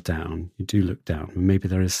you are down, you do look down. Maybe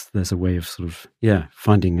there's a way of sort of,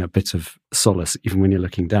 finding a bit of solace even when you're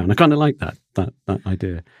looking down. I kind of like that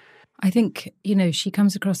idea. I think, she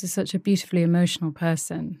comes across as such a beautifully emotional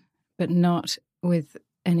person, but not with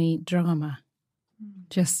any drama.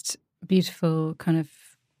 Just beautiful, kind of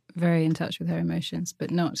very in touch with her emotions,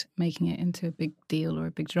 but not making it into a big deal or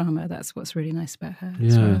a big drama. That's what's really nice about her.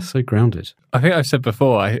 Yeah, so grounded. I think I've said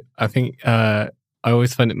before, I think I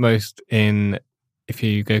always find it most in, if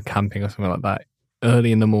you go camping or something like that,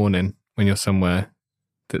 early in the morning when you're somewhere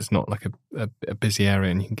that's not like a busy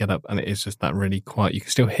area, and you can get up and it is just that really quiet. You can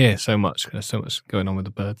still hear so much, there's so much going on with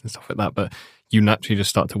the birds and stuff like that, but you naturally just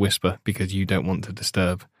start to whisper because you don't want to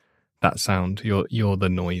disturb that sound. You're the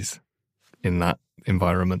noise in that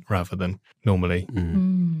environment rather than normally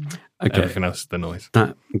everything else is the noise.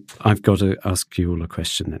 That I've got to ask you all a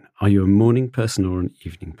question then. Are you a morning person or an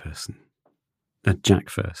evening person? Jack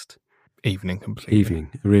first. Evening completely.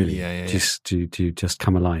 Evening, really? Yeah. Do you just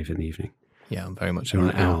come alive in the evening? Yeah, I'm very much You're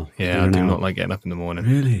an owl. Yeah, I do not like getting up in the morning.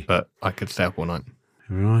 Really? But I could stay up all night.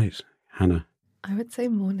 Right. Hannah? I would say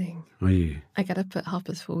morning. Are you? I get up at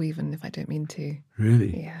 4:30 even if I don't mean to.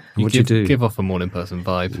 Really? Yeah. And what do you do? Give off a morning person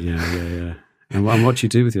vibe. Yeah. And what do you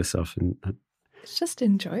do with yourself? It's just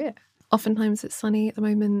enjoy it. Oftentimes it's sunny at the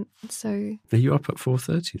moment, so... Are you up at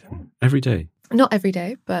 4:30 then? Every day? Not every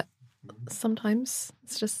day, but sometimes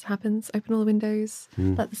it just happens. Open all the windows,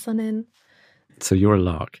 let the sun in. So you're a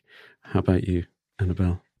lark. How about you,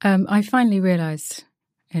 Annabelle? I finally realised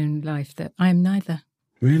in life that I am neither.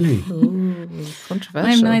 Really? Ooh, controversial.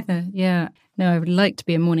 I'm neither, yeah. No, I would like to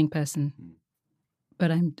be a morning person, but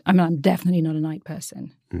I'm definitely not a night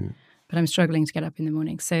person. But I'm struggling to get up in the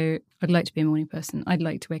morning. So I'd like to be a morning person. I'd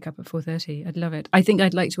like to wake up at 4:30. I'd love it. I think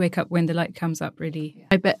I'd like to wake up when the light comes up, really. Yeah.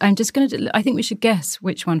 I bet I'm just going to... I think we should guess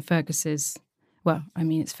which one Fergus is. Well, I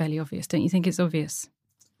mean, it's fairly obvious. Don't you think it's obvious?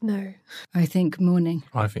 No. I think morning.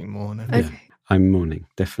 I think morning. Okay. Yeah, I'm morning,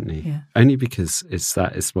 definitely. Yeah. Only because it's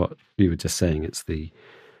what we were just saying.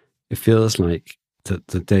 It feels like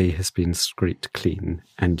the day has been scraped clean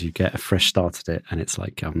and you get a fresh start at it, and it's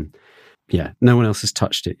like... no one else has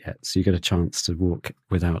touched it yet, so you get a chance to walk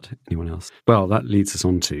without anyone else. Well, that leads us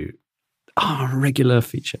on to our regular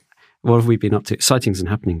feature. What have we been up to? Sightings and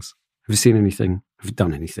happenings. Have you seen anything? Have you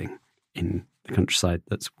done anything in the countryside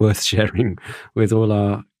that's worth sharing with all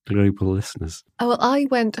our global listeners? Oh, well, I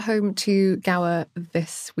went home to Gower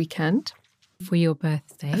this weekend. For your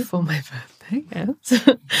birthday. For my birthday, yes.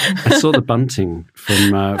 I saw the bunting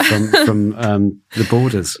from the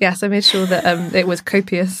borders. Yes, I made sure that it was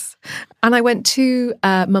copious. And I went to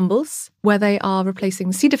Mumbles, where they are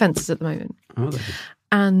replacing sea defences at the moment. Oh, they?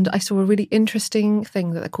 And I saw a really interesting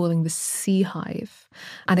thing that they're calling the Sea Hive.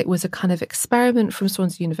 And it was a kind of experiment from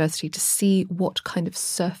Swansea University to see what kind of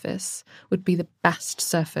surface would be the best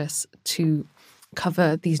surface to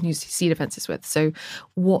cover these new sea defences with. So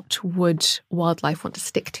what would wildlife want to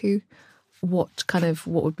stick to? What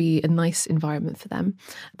would be a nice environment for them?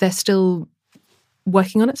 They're still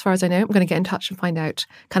working on it, as far as I know. I'm going to get in touch and find out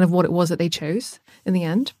kind of what it was that they chose in the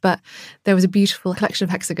end. But there was a beautiful collection of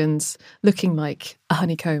hexagons looking like a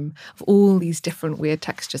honeycomb of all these different weird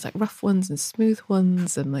textures, like rough ones and smooth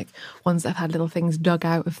ones and like ones that have had little things dug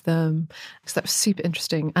out of them. So that was super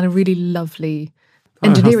interesting and a really lovely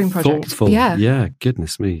engineering project. Thoughtful. Yeah,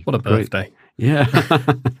 goodness me. What a birthday. Yeah.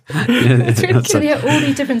 It's really cool. You have all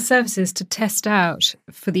these different surfaces to test out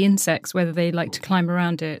for the insects, whether they like to climb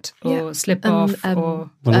around it or slip off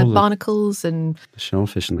or... barnacles and... The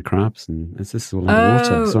shellfish and the crabs, and is this all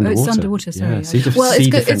underwater? It's underwater, sorry. Yeah. Well,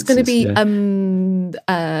 it's going to be...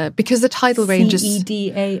 because the tidal range is...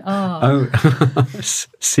 CEDAR. Oh,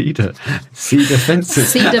 cedar fences.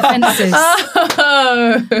 Cedar fences.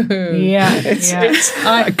 Oh!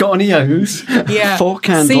 Yeah. Got any O's? Yeah. 4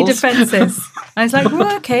 candles. Cedar fences. I was like,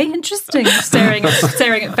 well, okay, interesting. Staring at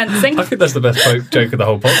fencing. I think that's the best joke of the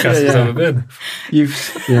whole podcast has ever been.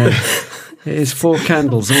 It is 4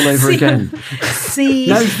 candles all over again.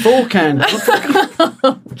 No, 4 candles.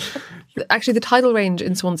 Actually, the tidal range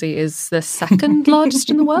in Swansea is the second largest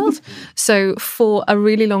in the world. So for a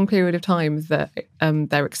really long period of time that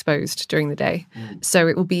they're exposed during the day. So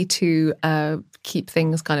it will be to keep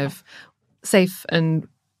things kind of safe and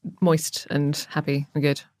moist and happy and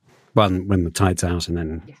good. Well, when the tide's out, and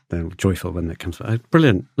then they're joyful when it comes back.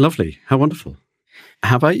 Brilliant. Lovely. How wonderful.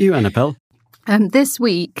 How about you, Annabelle? This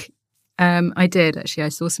week, I did actually. I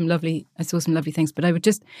saw some lovely things. But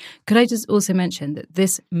could I just also mention that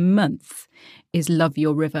this month is Love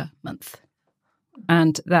Your River month,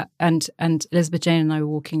 and Elizabeth-Jane and I were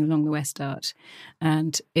walking along the West Dart,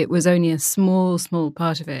 and it was only a small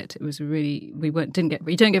part of it. It was really you don't get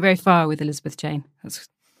very far with Elizabeth-Jane.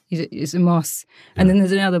 It's a moss, and then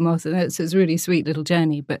there's another moss, and it's a really sweet little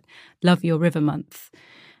journey. But Love Your River month,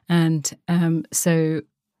 and so.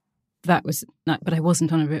 That was not, but I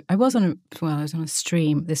wasn't on a. I was on a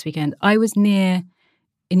stream this weekend. I was in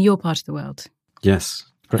your part of the world. Yes,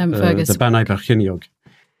 Fergus. The Banai Bachiniog.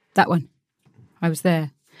 That one. I was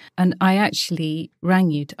there, and I actually rang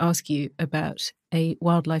you to ask you about a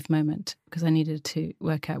wildlife moment because I needed to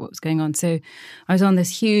work out what was going on. So I was on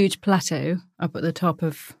this huge plateau up at the top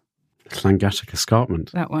of Llangattock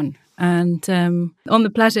Escarpment. That one. And on the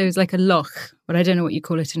plateau is like a loch, but I don't know what you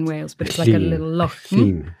call it in Wales, but it's like a little loch.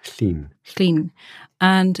 Clean.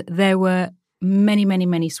 And there were many, many,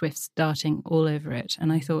 many swifts darting all over it.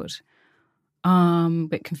 And I thought, I'm a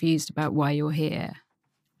bit confused about why you're here.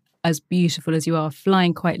 As beautiful as you are,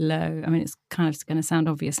 flying quite low. I mean, it's kind of going to sound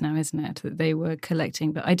obvious now, isn't it, that they were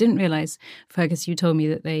collecting. But I didn't realise, Fergus, you told me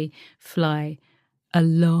that they fly a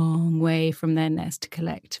long way from their nest to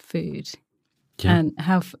collect food. Yeah. And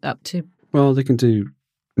how up to... Well, they can do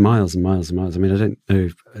miles and miles and miles. I mean, I don't know.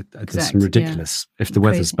 There's some ridiculous... Yeah. If the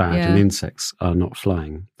weather's bad and the insects are not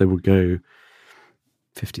flying, they will go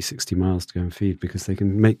 50, 60 miles to go and feed because they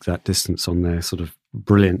can make that distance on their sort of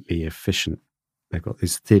brilliantly efficient... They've got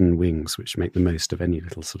these thin wings which make the most of any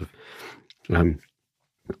little sort of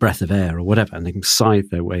breath of air or whatever, and they can scythe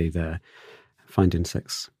their way there, find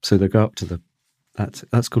insects. So they go up to the...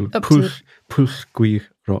 That's called Pwllgwy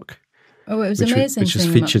Rock. Oh, it was amazing. Which was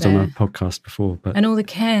featured on our podcast before. But and all the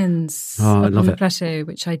cairns on the plateau,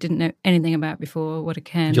 which I didn't know anything about before, what a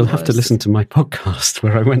cairn You'll have to listen to my podcast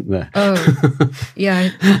where I went there. Oh, yeah.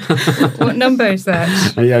 What number is that?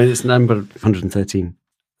 Yeah, it's number 113.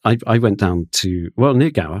 I went down to, near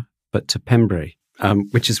Gower, but to Pembrey,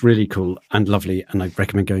 which is really cool and lovely, and I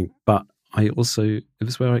recommend going. But it was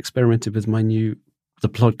where I experimented with the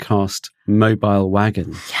Plodcast mobile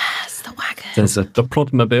wagon. Yes, the wagon. There's the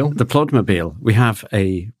Plodmobile. The Plodmobile. We have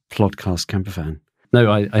a Plodcast camper van.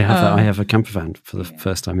 No, I have a camper van for the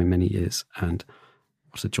first time in many years, and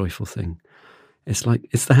what a joyful thing! It's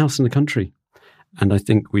the house in the country, and I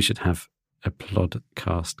think we should have a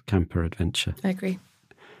Plodcast camper adventure. I agree.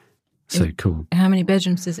 So cool. How many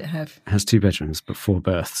bedrooms does it have? It has 2 bedrooms, but 4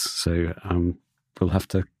 berths. So we'll have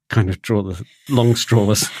to kind of draw the long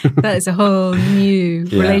straws. That is a whole new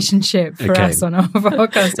relationship for us on our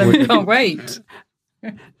podcast. I can't wait.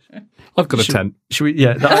 I've got a tent. Should we?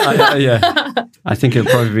 Yeah. I think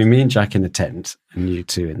it'll probably be me and Jack in the tent and you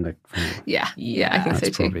two in the... Yeah, I think so too.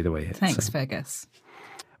 That's probably the way it is. Thanks, Fergus.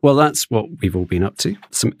 Well, that's what we've all been up to.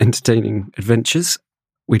 Some entertaining adventures.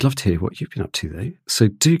 We'd love to hear what you've been up to, though. So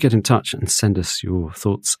do get in touch and send us your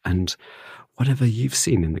thoughts and whatever you've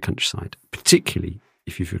seen in the countryside, particularly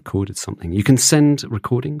if you've recorded something. You can send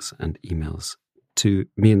recordings and emails to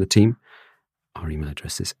me and the team. Our email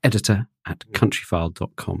address is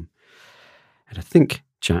editor@countryfile.com. And I think,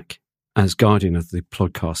 Jack, as guardian of the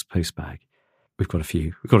podcast postbag, we've got a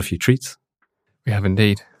few treats. We have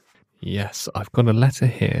indeed. Yes, I've got a letter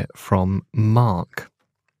here from Mark.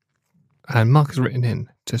 And Mark has written in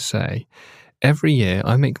to say, every year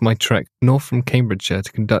I make my trek north from Cambridgeshire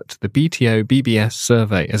to conduct the BTO BBS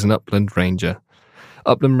survey as an upland ranger.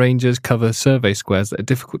 Upland rangers cover survey squares that are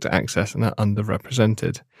difficult to access and are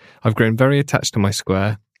underrepresented. I've grown very attached to my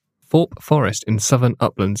square. Thorpe Forest in southern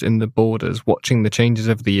uplands in the borders, watching the changes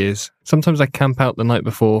over the years. Sometimes I camp out the night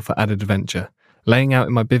before for added adventure. Laying out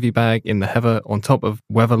in my bivvy bag in the heather on top of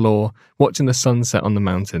Weatherlaw, watching the sunset on the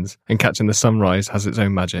mountains and catching the sunrise has its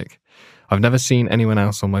own magic. I've never seen anyone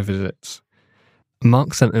else on my visits.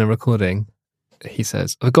 Mark sent in a recording, he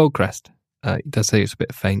says, of a goldcrest. He does say it's a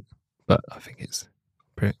bit faint, but I think it's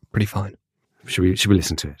pretty fine. Should we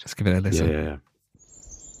listen to it? Let's give it a listen. Yeah.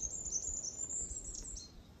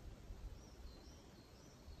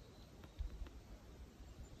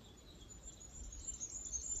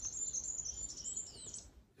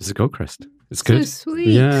 It's a goldcrest. It's good. So sweet.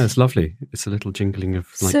 Yeah, it's lovely. It's a little jingling of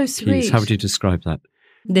so keys. sweet. How would you describe that?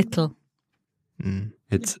 Little.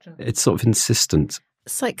 It's sort of insistent.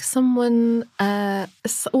 It's like someone,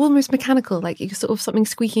 it's almost mechanical, like you're sort of something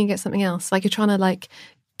squeaking against something else. Like you're trying to like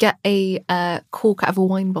get a cork out of a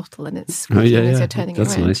wine bottle and it's squeaking as you're turning it around.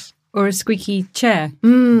 That's nice. Or a squeaky chair. Or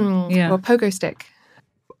a pogo stick.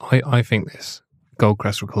 I think this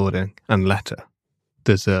Goldcrest recording and letter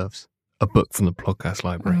deserves a book from the podcast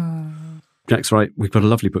library. Jack's right. We've got a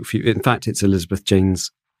lovely book for you. In fact, it's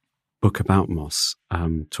Elizabeth-Jane's book about moss,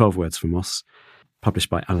 12 Words for Moss, published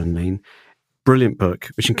by Alan Lane. Brilliant book,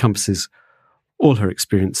 which encompasses all her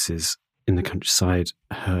experiences in the countryside,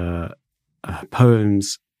 her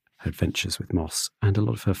poems, her adventures with moss, and a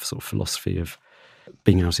lot of her sort of philosophy of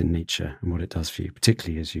being out in nature and what it does for you,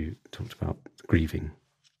 particularly as you talked about grieving.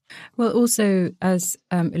 Well, also, as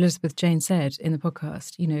Elizabeth-Jane said in the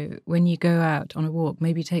podcast, when you go out on a walk,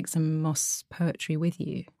 maybe take some moss poetry with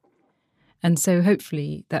you. And so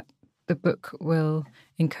hopefully that the book will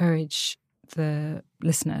encourage the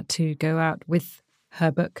listener to go out with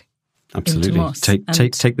her book. Absolutely. Into moss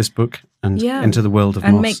take this book and into the world of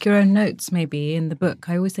moss. And make your own notes maybe in the book.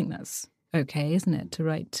 I always think that's okay, isn't it, to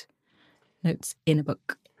write notes in a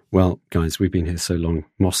book? Well, guys, we've been here so long.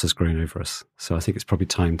 Moss has grown over us. So I think it's probably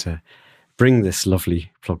time to bring this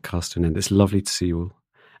lovely podcast to an end. It's lovely to see you all.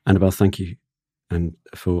 Annabelle, thank you and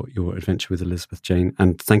for your adventure with Elizabeth-Jane.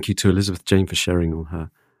 And thank you to Elizabeth-Jane for sharing all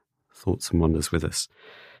her thoughts and wonders with us.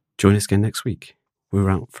 Join us again next week. We're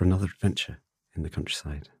out for another adventure in the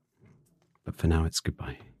countryside. But for now, it's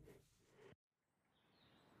goodbye.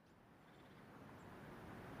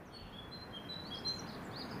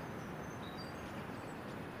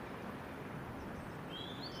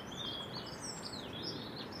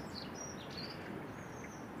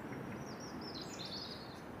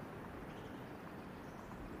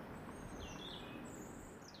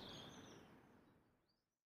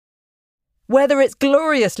 Whether it's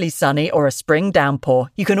gloriously sunny or a spring downpour,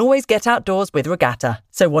 you can always get outdoors with Regatta.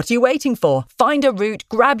 So what are you waiting for? Find a route,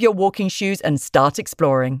 grab your walking shoes and start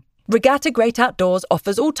exploring. Regatta Great Outdoors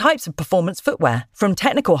offers all types of performance footwear, from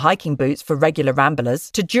technical hiking boots for regular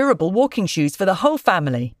ramblers to durable walking shoes for the whole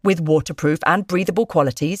family. With waterproof and breathable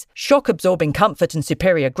qualities, shock-absorbing comfort and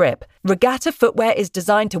superior grip, Regatta footwear is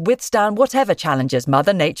designed to withstand whatever challenges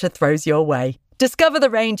Mother Nature throws your way. Discover the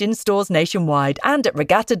range in stores nationwide and at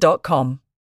regatta.com.